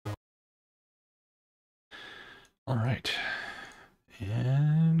All right.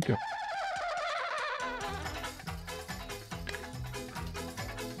 And go.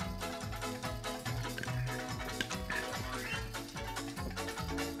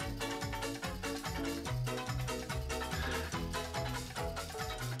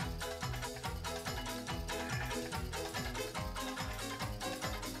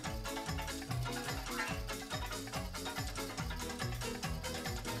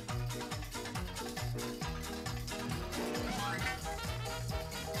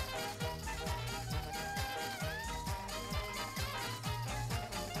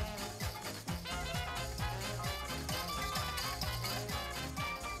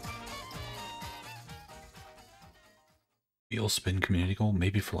 Wheel spin community goal,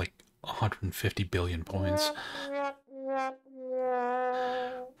 maybe for like 150 billion points.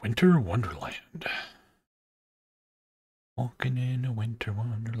 Winter Wonderland. Walking in a winter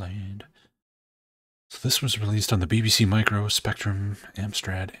wonderland. So this was released on the BBC Micro, Spectrum,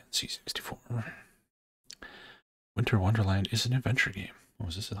 Amstrad, and C64. Winter Wonderland is an adventure game. Oh,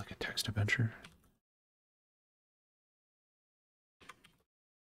 was this like a text adventure?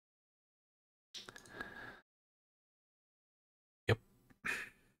 Yep.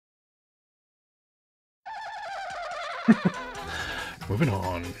 Moving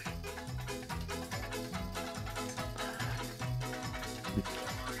on.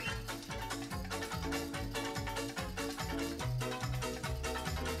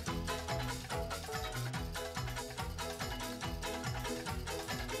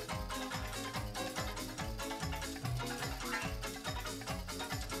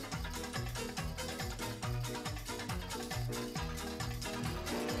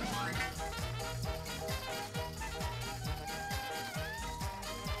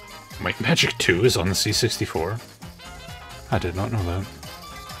 Might Magic 2 is on the C64. I did not know that.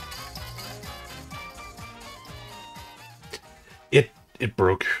 It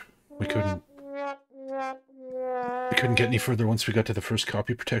broke. We couldn't get any further once we got to the first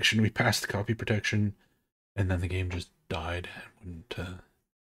copy protection. We passed the copy protection, and then the game just died and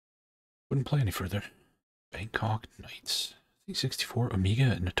wouldn't play any further. Bangkok Nights. C64,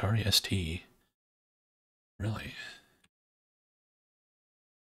 Amiga, and Atari ST. Really?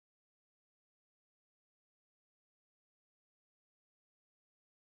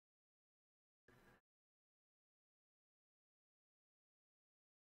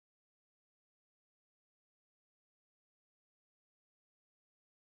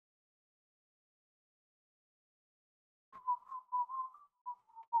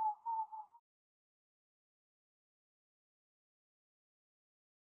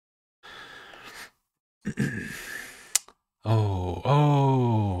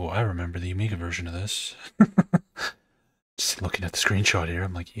 Oh, I remember the Amiga version of this. Just looking at the screenshot here,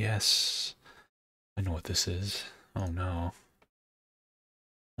 I'm like, yes, I know what this is. Oh no.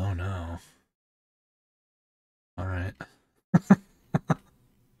 Oh no. Alright.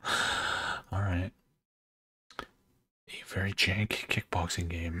 Alright. A very jank kickboxing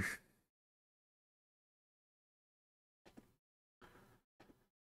game.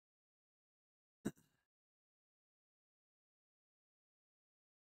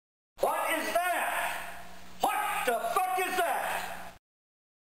 What is that? What the fuck is that?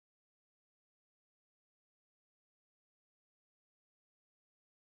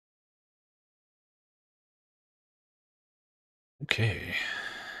 Okay.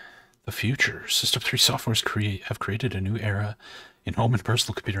 The future. System 3 softwares have created a new era in home and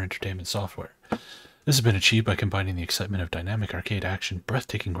personal computer entertainment software. This has been achieved by combining the excitement of dynamic arcade action,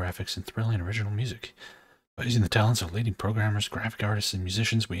 breathtaking graphics, and thrilling original music. By using the talents of leading programmers, graphic artists, and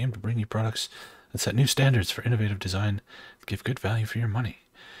musicians, we aim to bring you products that set new standards for innovative design and give good value for your money.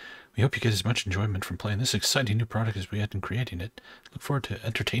 We hope you get as much enjoyment from playing this exciting new product as we had in creating it. Look forward to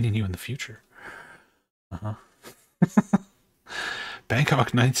entertaining you in the future.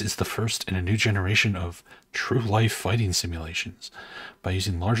 Bangkok Nights is the first in a new generation of true-life fighting simulations. By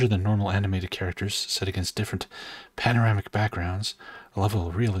using larger-than-normal animated characters set against different panoramic backgrounds, a level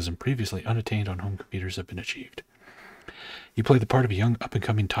of realism previously unattained on home computers have been achieved. You play the part of a young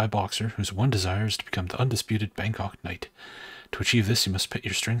up-and-coming Thai boxer whose one desire is to become the undisputed Bangkok Knight. To achieve this, you must pit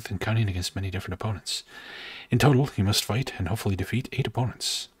your strength in cunning against many different opponents. In total, you must fight and hopefully defeat 8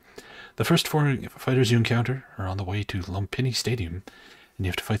 opponents. The first 4 fighters you encounter are on the way to Lumpini Stadium, and you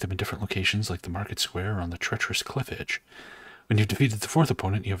have to fight them in different locations like the Market Square or on the treacherous cliff edge. When you've defeated the 4th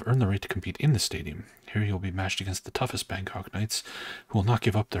opponent, you have earned the right to compete in the stadium. Here you'll be matched against the toughest Bangkok Knights, who will not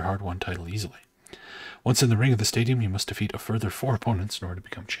give up their hard-won title easily. Once in the ring of the stadium, you must defeat a further 4 opponents in order to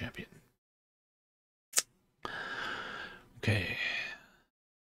become champion. Okay.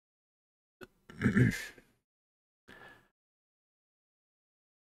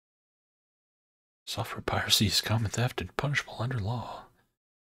 Software piracy is common theft and punishable under law.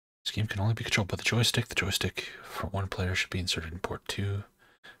 This game can only be controlled by the joystick. The joystick for one player should be inserted in port 2.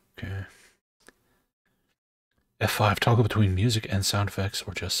 Okay. F5, toggle between music and sound effects,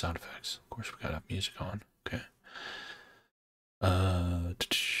 or just sound effects. Of course, we gotta have music on. Okay.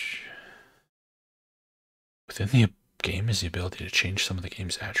 Within the game is the ability to change some of the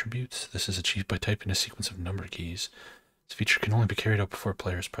game's attributes. This is achieved by typing a sequence of number keys. This feature can only be carried out before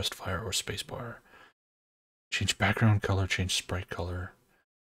players pressed fire or spacebar. Change background color, change sprite color.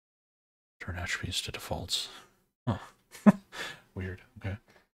 Turn attributes to defaults. Huh. Weird. Okay.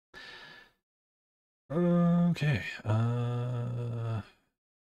 Okay. We're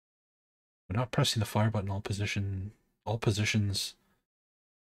not pressing the fire button. All positions,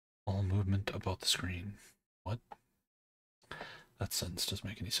 all movement about the screen. What? That sentence doesn't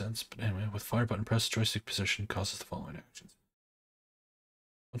make any sense. But anyway, with fire button pressed, joystick position causes the following actions.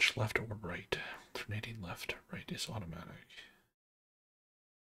 Punch left or right. Alternating left, right is automatic.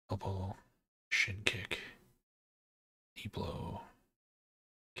 Elbow, shin kick, knee blow,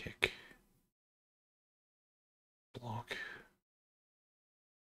 kick, block,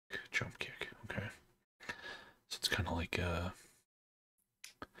 jump kick. Okay. So it's kind of like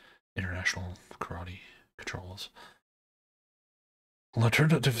international karate controls. An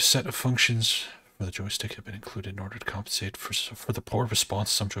alternative set of functions for the joystick have been included in order to compensate for the poor response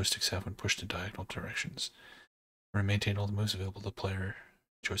some joysticks have when pushed in diagonal directions. Or maintain all the moves available to the player.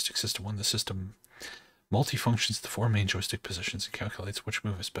 Joystick System 1, the system multi-functions the 4 main joystick positions and calculates which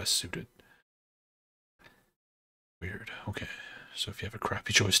move is best suited. Weird. Okay. So if you have a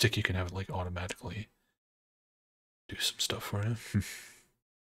crappy joystick, you can have it like automatically do some stuff for you.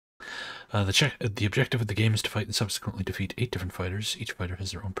 The objective of the game is to fight and subsequently defeat 8 different fighters. Each fighter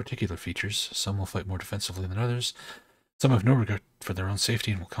has their own particular features. Some will fight more defensively than others. Some have no regard for their own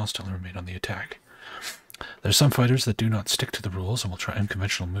safety and will constantly remain on the attack. There are some fighters that do not stick to the rules and will try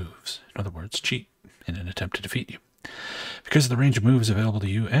unconventional moves. In other words, cheat in an attempt to defeat you. Because of the range of moves available to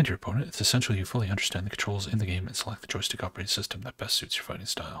you and your opponent, it's essential you fully understand the controls in the game and select the joystick operating system that best suits your fighting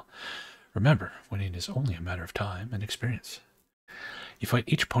style. Remember, winning is only a matter of time and experience. You fight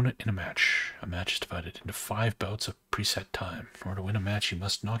each opponent in a match. A match is divided into 5 bouts of preset time. In order to win a match, you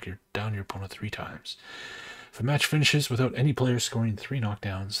must knock down your opponent 3 times. If a match finishes without any player scoring 3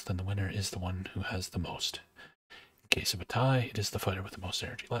 knockdowns, then the winner is the one who has the most. In case of a tie, it is the fighter with the most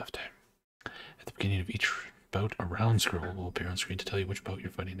energy left. At the beginning of each bout, a round scroll will appear on screen to tell you which bout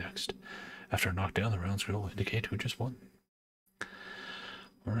you're fighting next. After a knockdown, the round scroll will indicate who just won.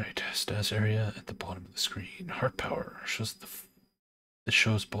 Alright, status area at the bottom of the screen. Heart power shows this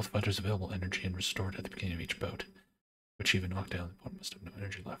shows both fighters' available energy and restored at the beginning of each bout. To achieve a knockdown, the opponent must have no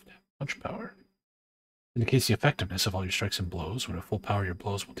energy left. Punch power indicates the effectiveness of all your strikes and blows. When at full power, your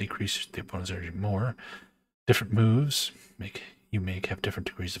blows will decrease the opponent's energy more. Different moves you make have different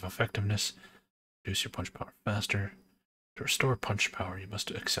degrees of effectiveness. Reduce your punch power faster. To restore punch power, you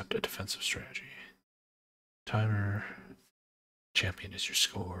must accept a defensive strategy. Timer. Champion is your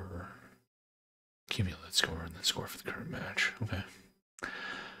score. Accumulate score and then score for the current match. Okay.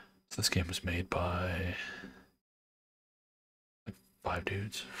 So this game was made by like 5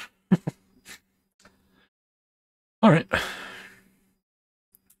 dudes. Alright.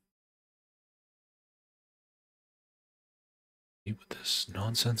 See what this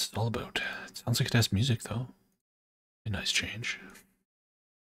nonsense is all about. It sounds like it has music though. A nice change.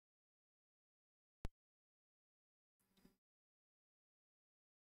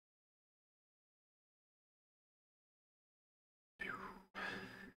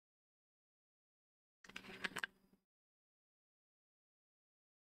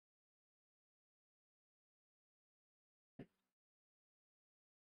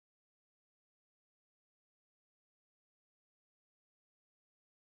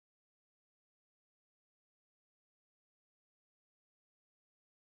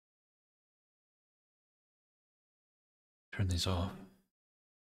 Turn these off.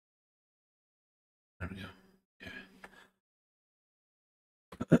 There we go.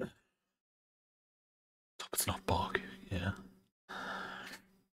 Okay. Hope it's not bog. Yeah.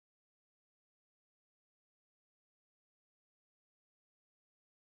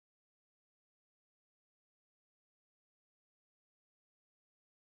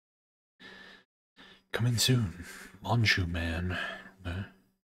 Coming soon. Manchu Man. Okay.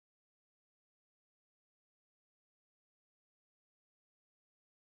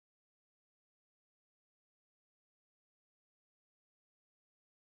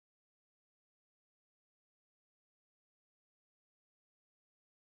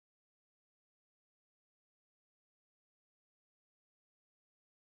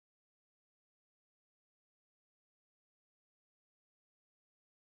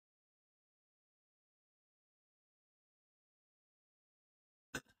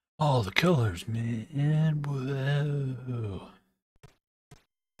 All the colors, man. Whoa.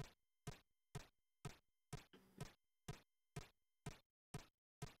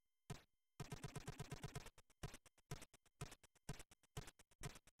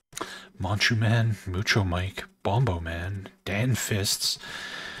 Manchu Man, Mucho Mike, Bombo Man, Dan Fists,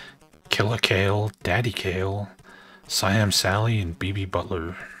 Killa Kale, Daddy Kale, Siam Sally, and BB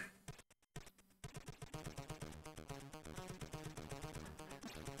Butler.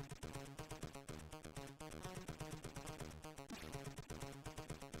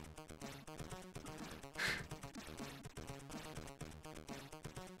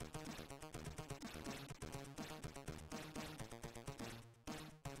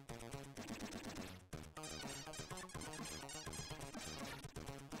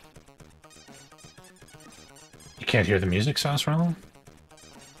 You can't hear the music, Sasrello?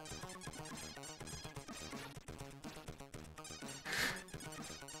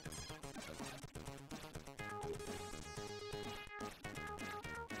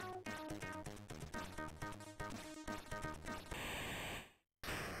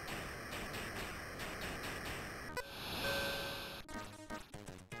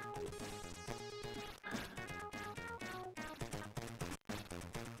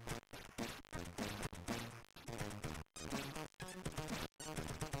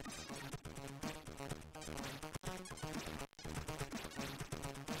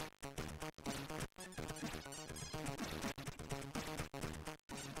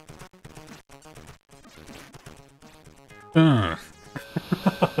 Uh.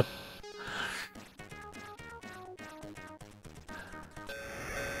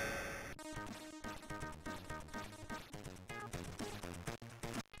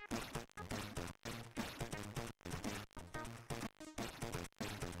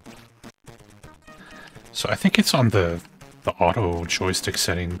 So I think it's on the auto joystick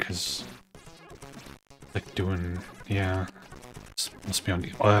setting, because like doing, yeah, must be on the,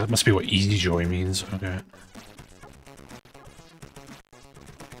 that must be what easy joy means. Okay.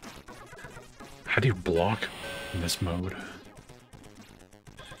 How do you block in this mode?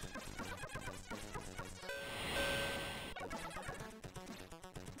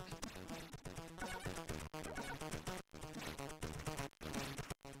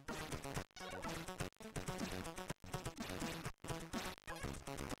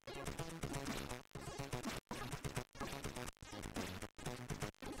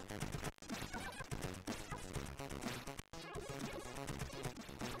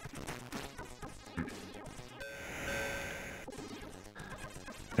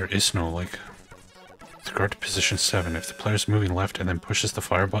 There is no, like, with regard to position 7, if the player is moving left and then pushes the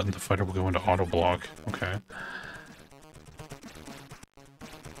fire button, the fighter will go into auto block. Okay.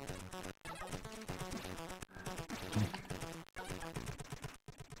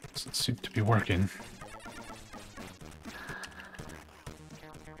 Doesn't seem to be working.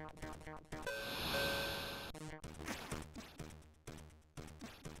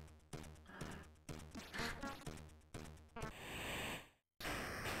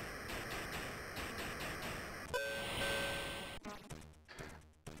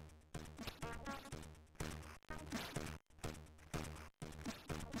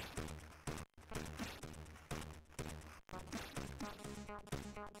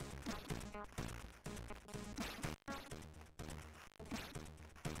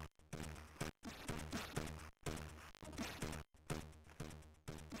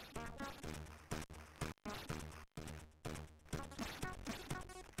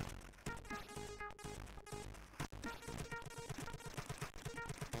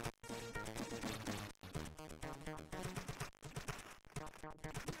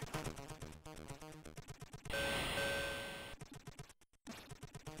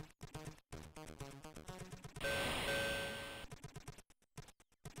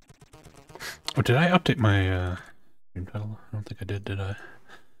 Oh, did I update my game title? I don't think I did I?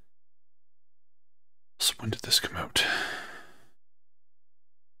 So when did this come out?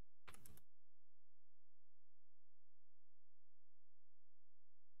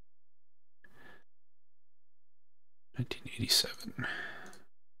 $1987.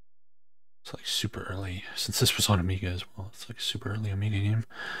 It's like super early. Since this was on Amiga as well, it's like super early Amiga game.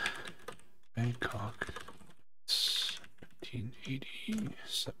 Bangkok. It's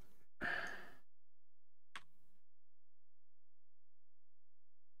 1987.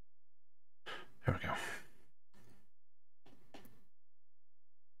 There we go.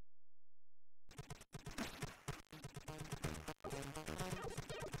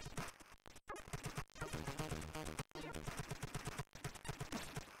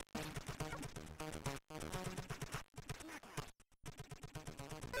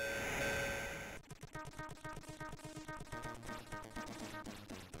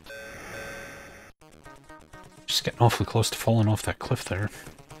 Just getting awfully close to falling off that cliff there.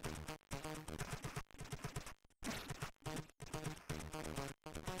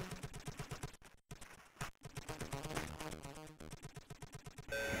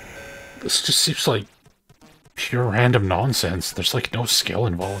 This just seems like pure random nonsense. There's like no skill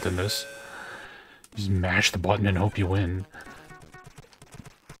involved in this. You just mash the button and hope you win.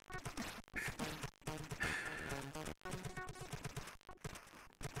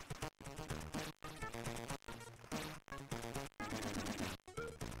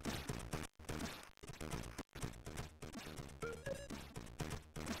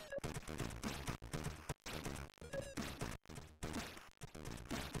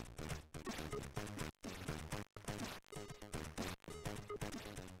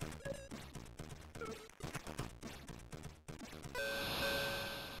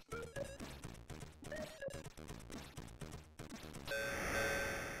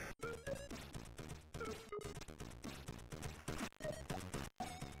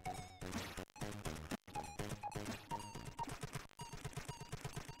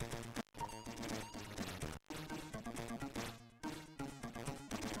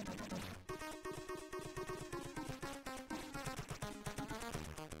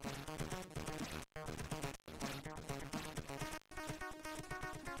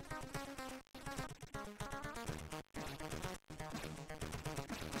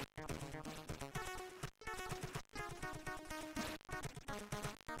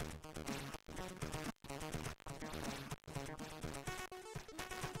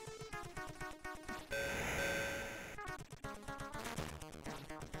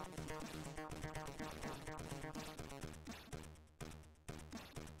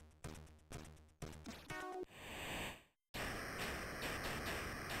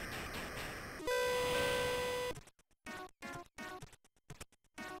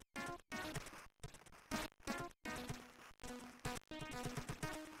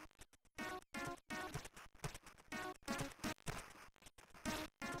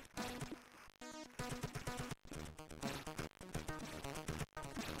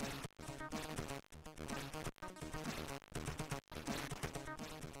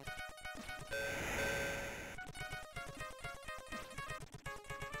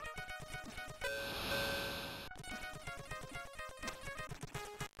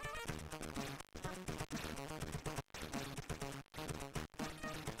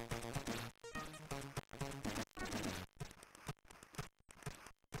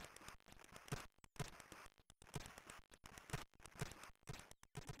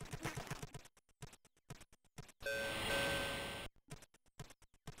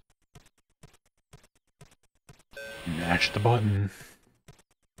 Mash the button.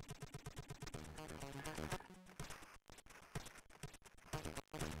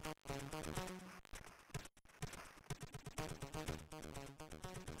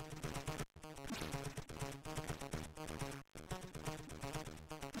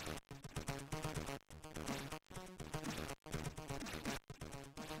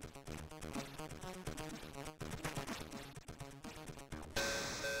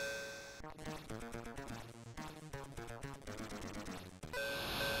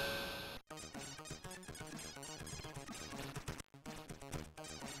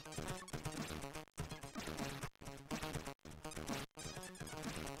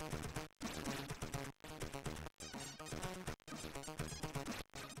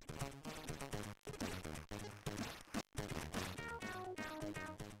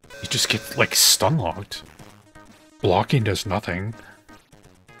 You just get, like, stun-locked. Blocking does nothing.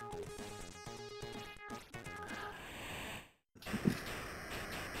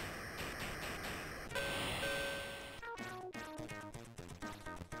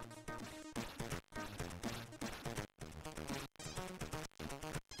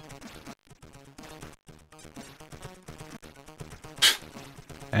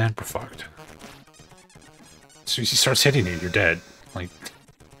 And we're fucked. As soon as he starts hitting you, you're dead. Like,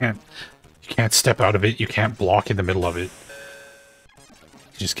 you can't step out of it, you can't block in the middle of it.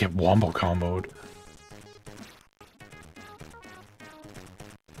 You just get wombo comboed.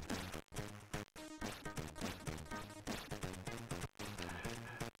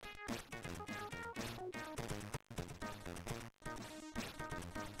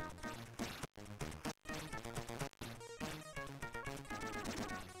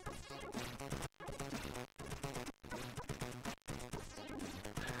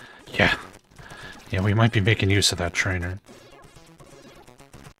 Yeah, we might be making use of that trainer.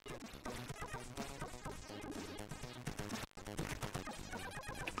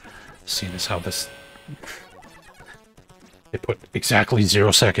 Seeing as how this... They put exactly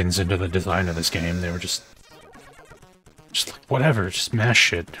 0 seconds into the design of this game, they were just Whatever, just mash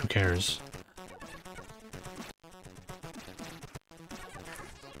shit. Who cares?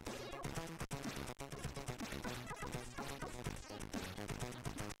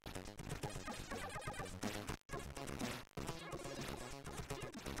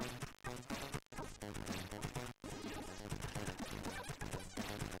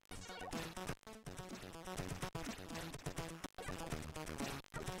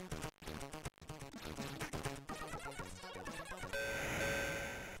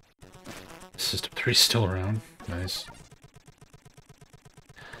 System 3's still around. Nice.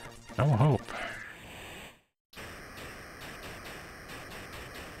 No hope.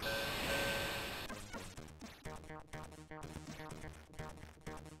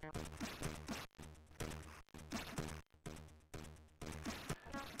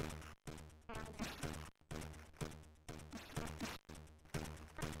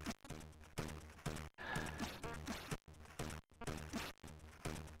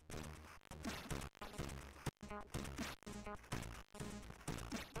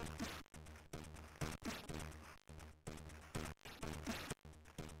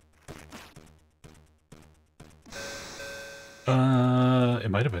 It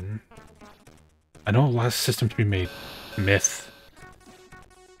might have been. I know last system to be made, Myth.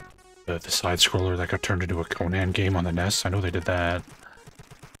 The side-scroller that got turned into a Conan game on the NES. I know they did that.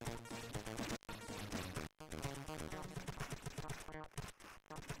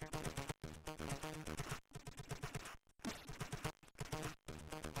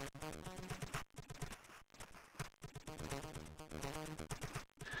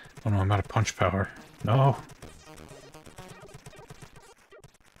 Oh no, I'm out of punch power. No!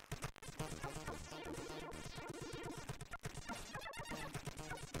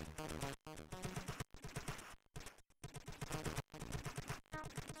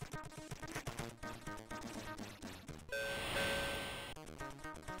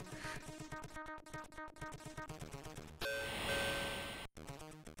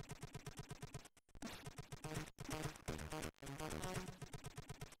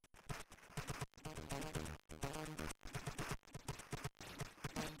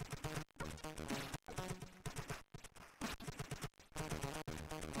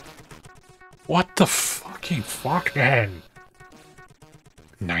 What the fucking fuck, man?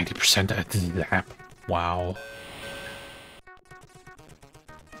 90% at the app. Wow.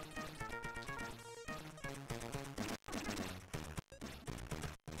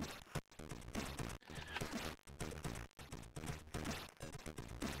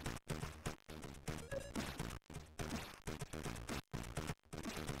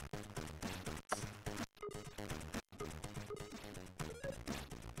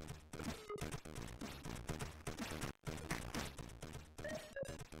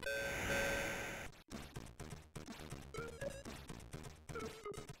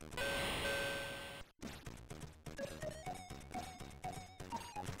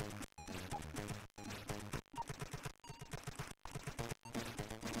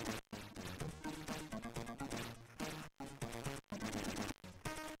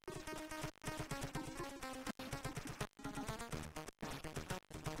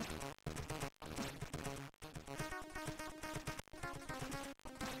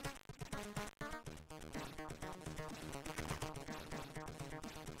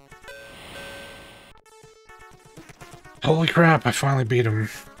 Holy crap, I finally beat him.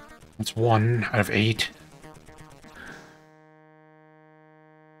 That's 1 out of 8.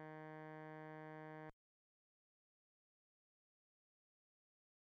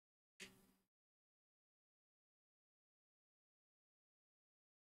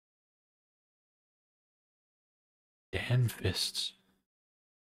 Dan Fists.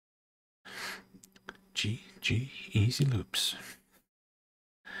 GG Easy Loops.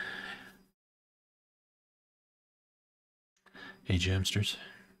 Hey, Jamsters.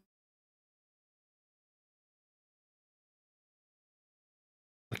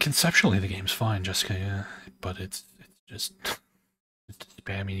 Conceptually, the game's fine, Jessica, yeah, but it's just it's a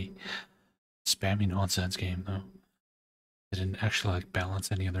spammy nonsense game, though. It didn't actually like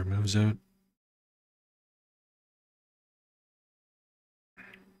balance any of their moves out.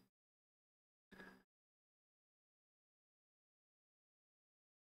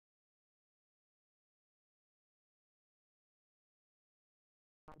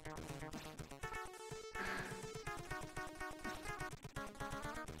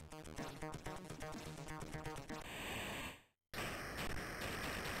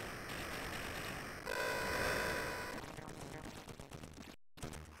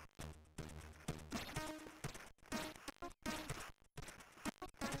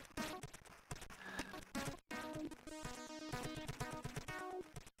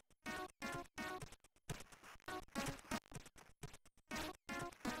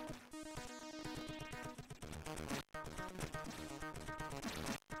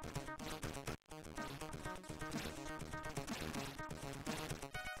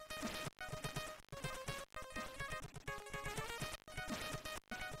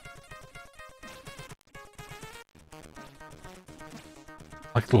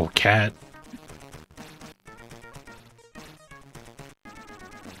 Like the little cat.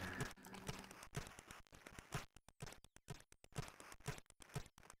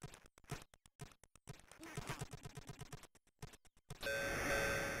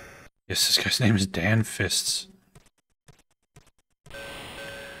 Yes, this guy's name is Dan Fists.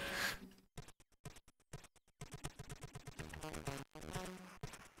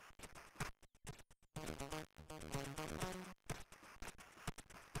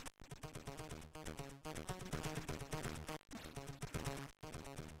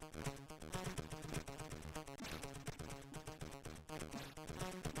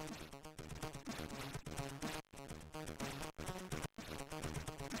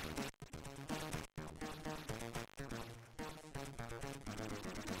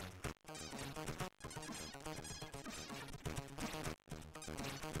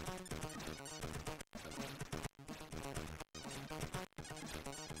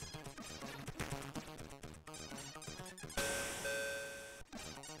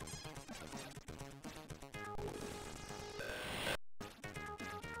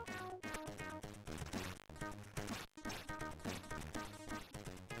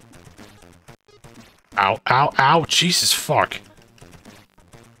 Ow, ow, ow, Jesus fuck.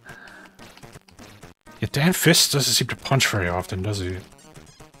 Yeah, Dan Fist doesn't seem to punch very often, does he?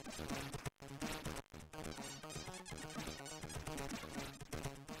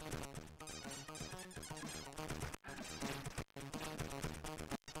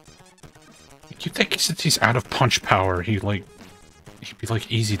 You'd think since he's out of punch power, he'd be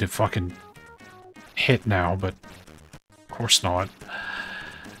like easy to fucking hit now, but of course not.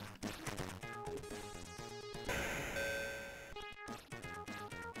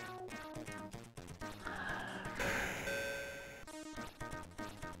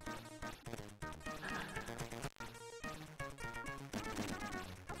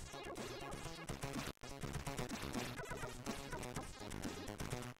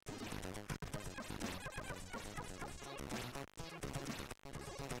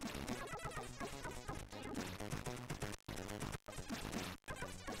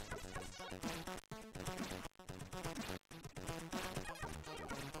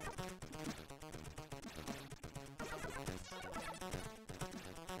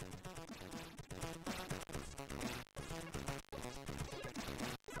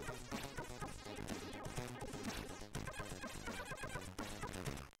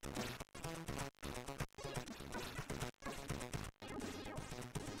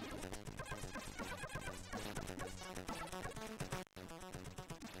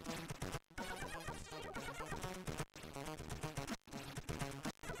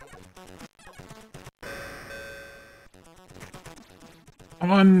 Come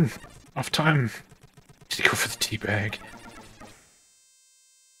on, off time. Need to go for the tea bag.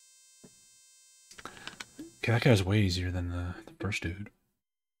 Okay, that guy's way easier than the first dude.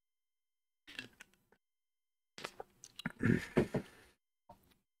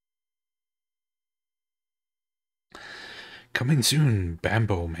 Coming soon,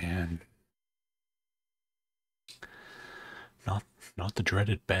 Bambo Man. Not the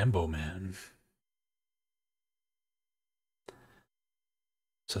dreaded Bambo Man.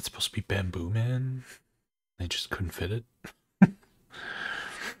 Is that supposed to be Bamboo Man? They just couldn't fit it.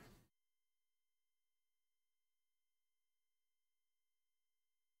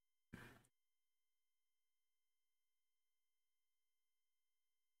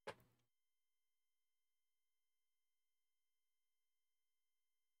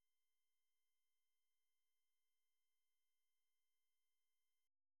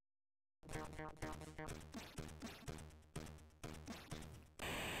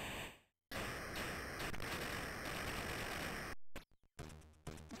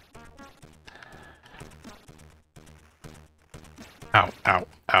 Ow, ow,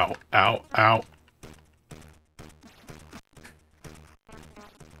 ow, ow, ow.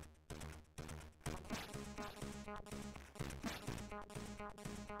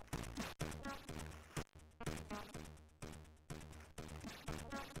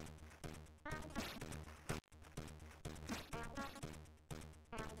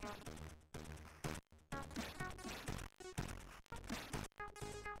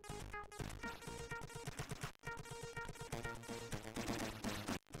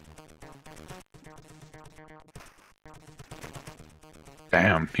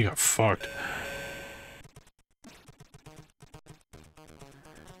 Damn, he got fucked.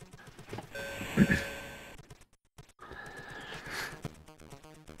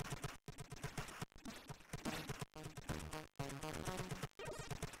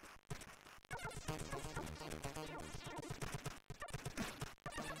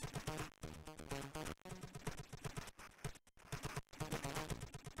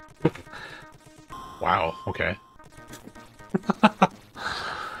 Wow, okay.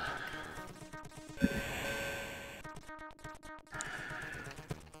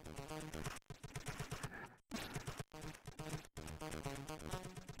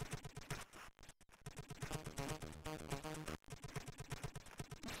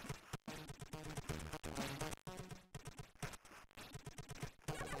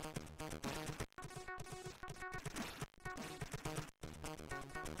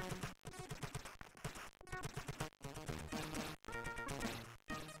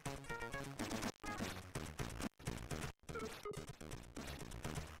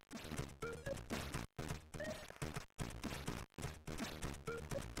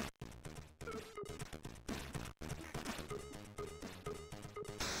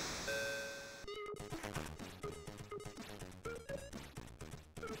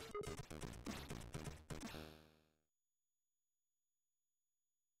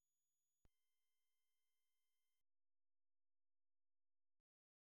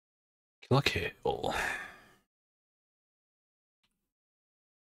 Okay. Oh.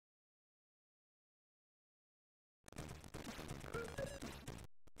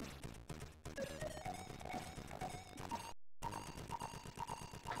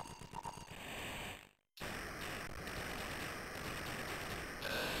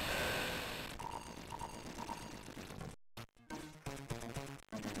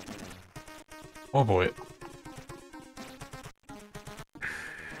 Oh boy.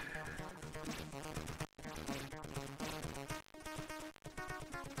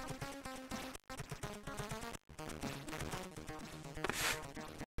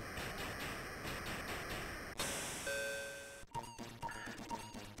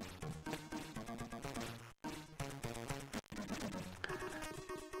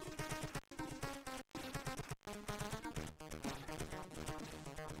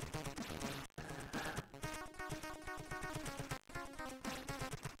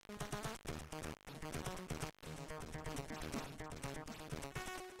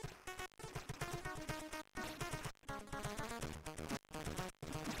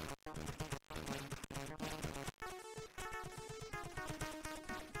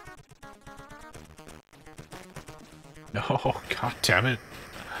 No, god damn it.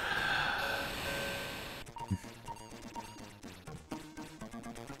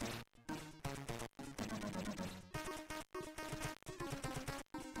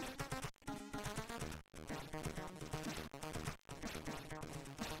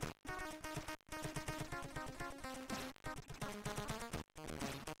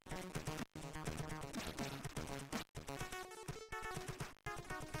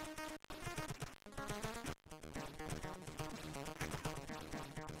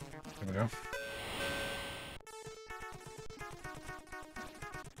 There we go.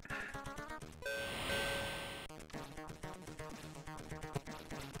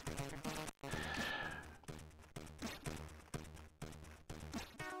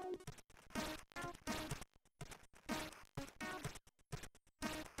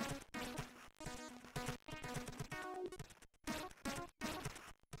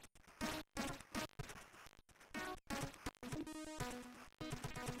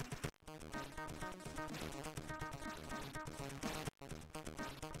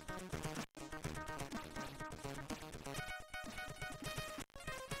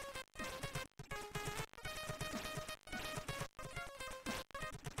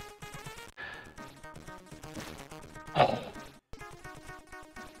 Oh.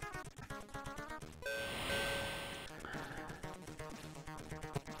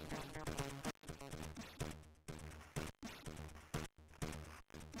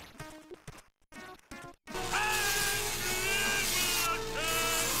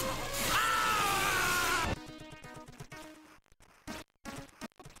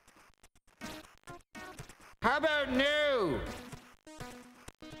 How about new?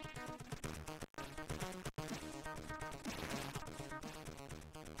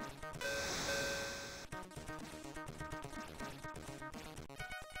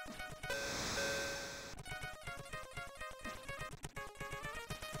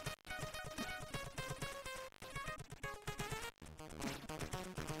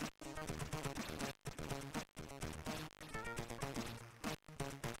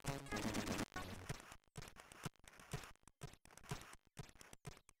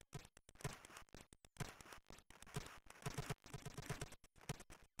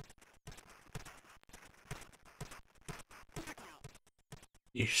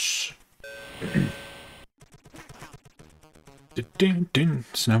 Yeesh. Ding, ding.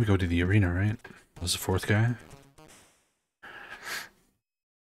 So now we go to the arena, right? That was the fourth guy.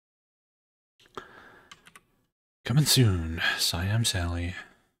 Coming soon, Siam Sally.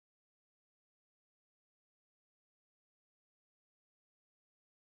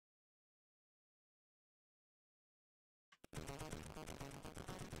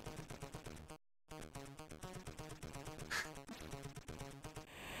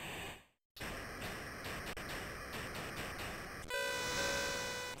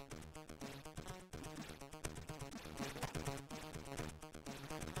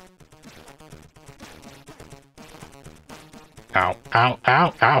 Ow, ow,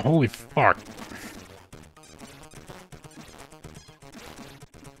 ow, ow, holy fuck.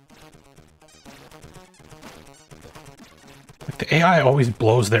 Like, the AI always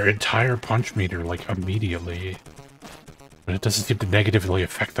blows their entire punch meter, like, immediately. But it doesn't seem to negatively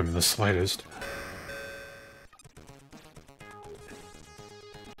affect them in the slightest.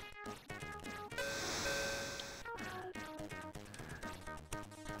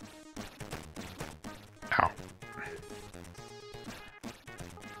 Ow.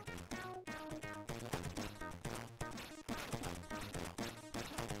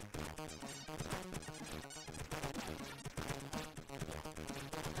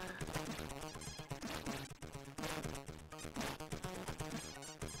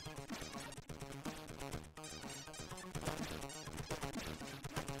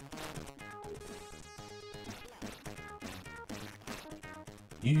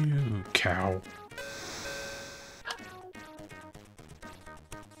 You cow.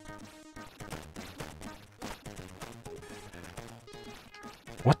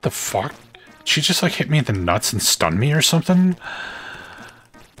 What the fuck? She just like hit me in the nuts and stunned me or something?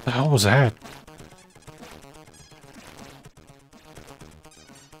 The hell was that?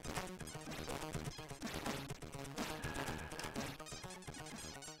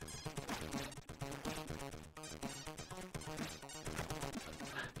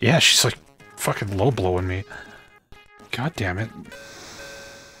 Yeah, she's like fucking low blowing me. God damn it.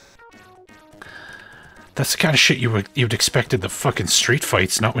 That's the kind of shit you'd expect in the fucking street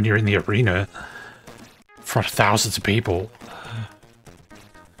fights, not when you're in the arena. In front of thousands of people.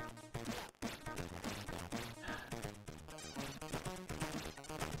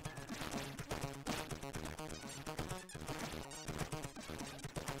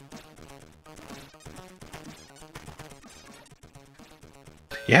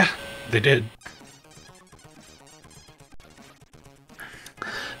 Yeah, they did.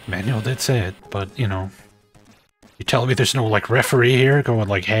 Manual did say it, but, you know, you telling me there's no, like, referee here going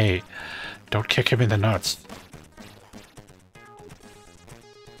like, hey, don't kick him in the nuts.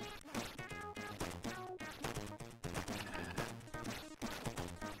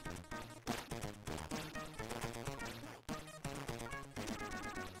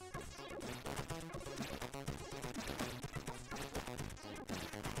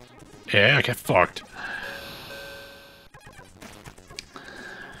 Yeah, get fucked.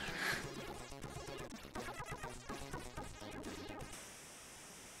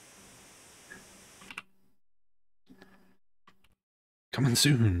 Coming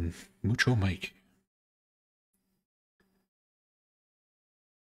soon, Mucho Mike.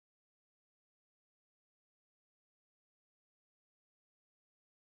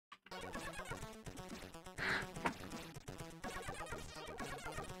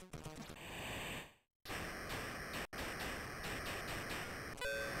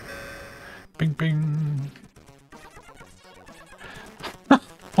 Bing, bing.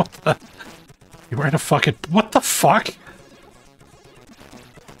 What the? You're wearing a fucking... What the fuck?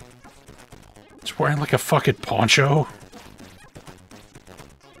 It's wearing like a fucking poncho?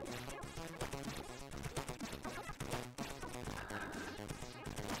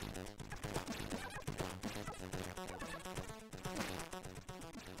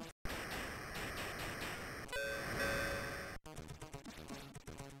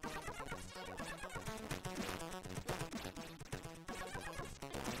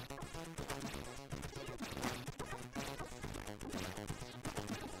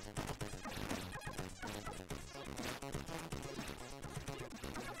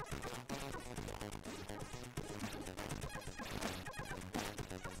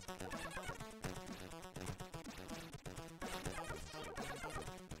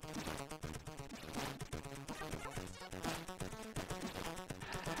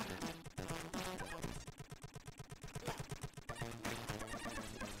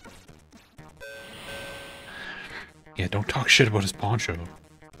 Yeah, don't talk shit about his poncho.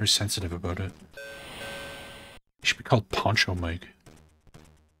 Very sensitive about it. He should be called Poncho Mike.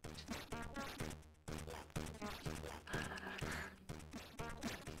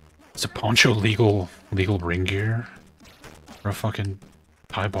 Is a poncho legal ring gear for a fucking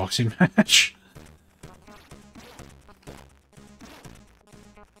Thai boxing match?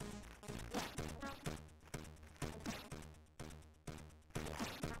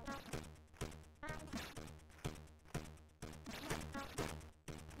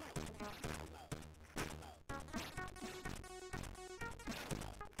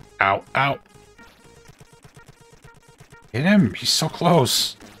 Ow, ow. Hit him, he's so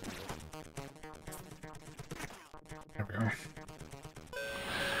close. There we go.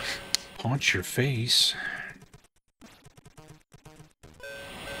 Punch your face.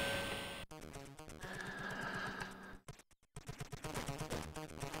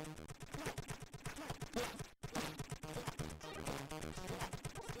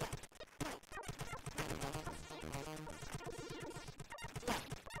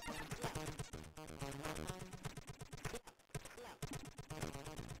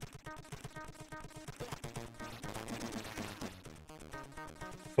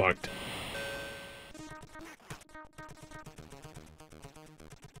 Fucked.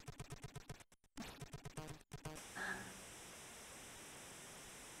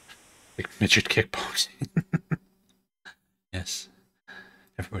 Like midget kickboxing. Yes.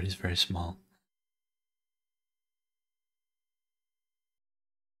 Everybody's very small.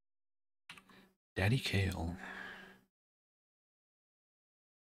 Daddy Kale.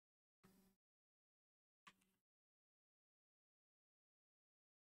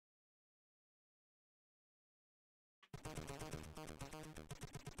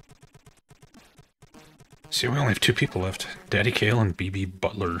 See, we only have 2 people left. Daddy Kale and BB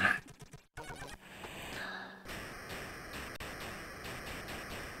Butler.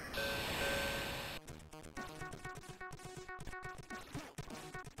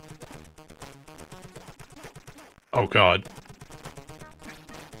 Oh god.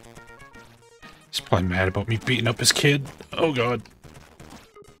 He's probably mad about me beating up his kid. Oh god.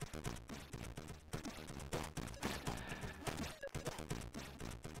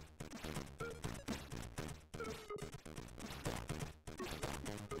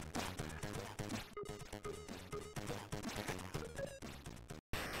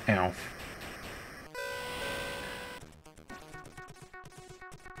 Ow.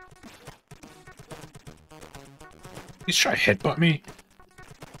 He's trying to headbutt me.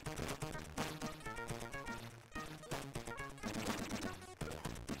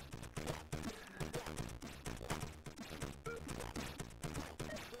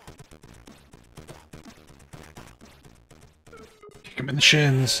 Kick him in the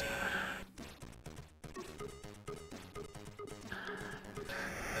shins.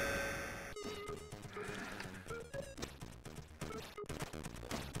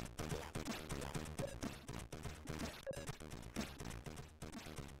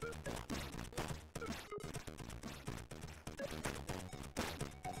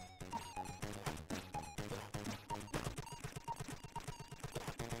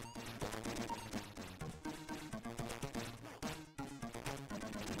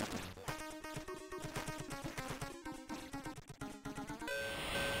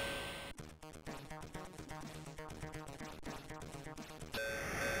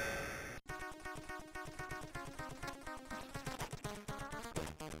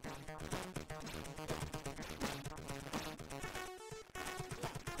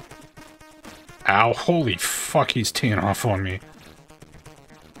 Ow, holy fuck, he's teeing off on me.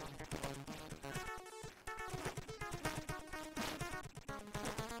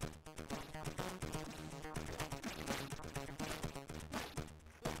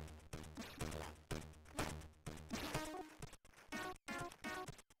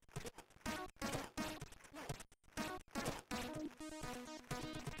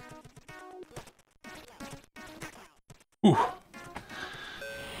 Ooh.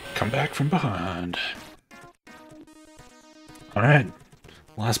 Come back from behind. Alright.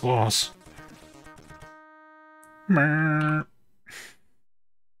 Last boss.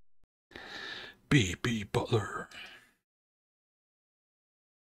 B.B. Butler.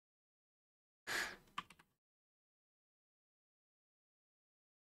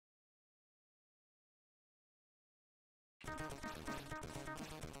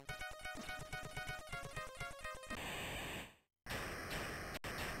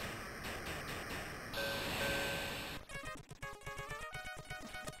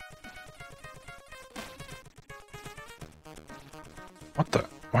 What the?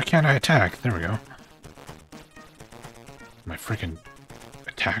 Why can't I attack? There we go. My freaking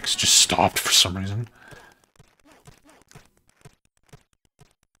attacks just stopped for some reason.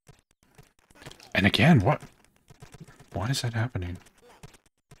 And again, what? Why is that happening?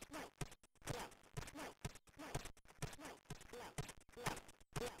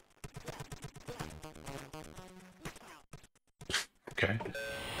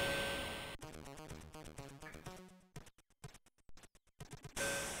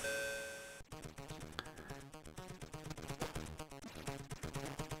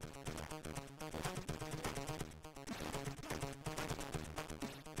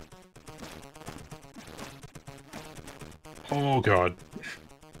 Oh god.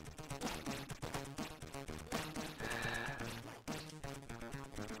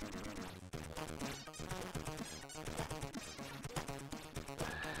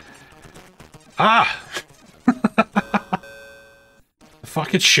 Ah! The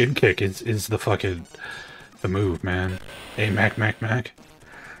fucking shin kick is the fucking the move, man. Hey, Mac.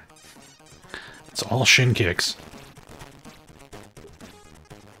 It's all shin kicks.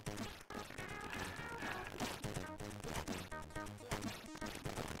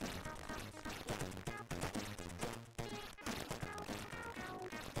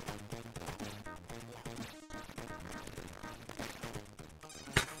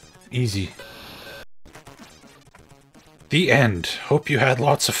 Easy. The end. Hope you had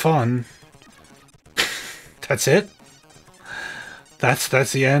lots of fun. That's it? That's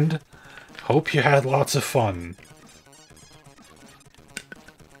the end? Hope you had lots of fun.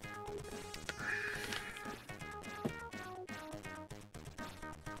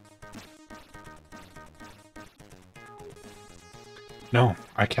 No,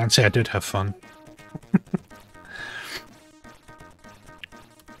 I can't say I did have fun.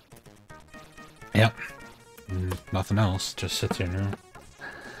 Yep. Nothing else. Just sits here now.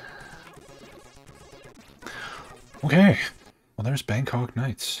 Okay. Well, there's Bangkok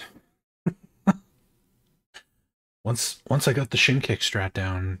Nights. Once I got the shin kick strat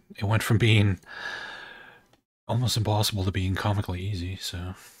down, it went from being almost impossible to being comically easy,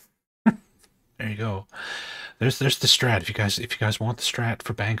 so there you go. There's the strat. If you guys want the strat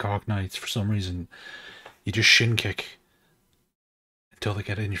for Bangkok Nights for some reason, you just shin kick until they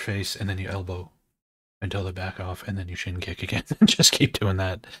get in your face, and then you elbow until they back off, and then you shin kick again. Just keep doing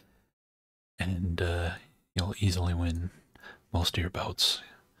that, and you'll easily win most of your bouts.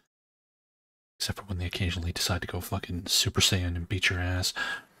 Except for when they occasionally decide to go fucking Super Saiyan and beat your ass.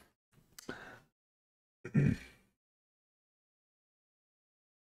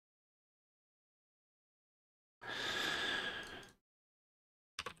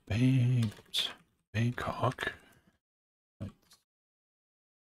 Bangkok.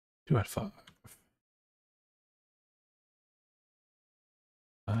 2 out of 5.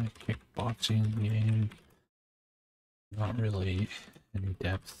 Kickboxing game. Not really any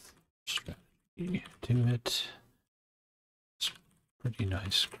depth strategy to it. It's pretty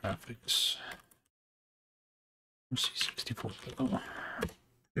nice graphics. C64 though.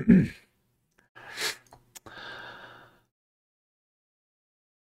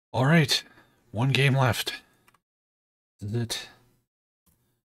 Alright, 1 game left. This is it.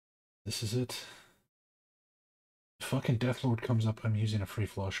 This is it. If fucking Deathlord comes up, I'm using a free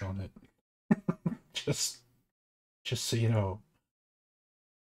flush on it. just so you know.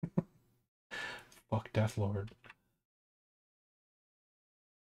 Fuck Deathlord.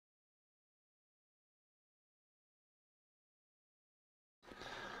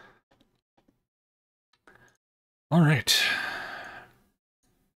 Alright.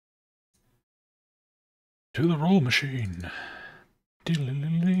 To the roll machine.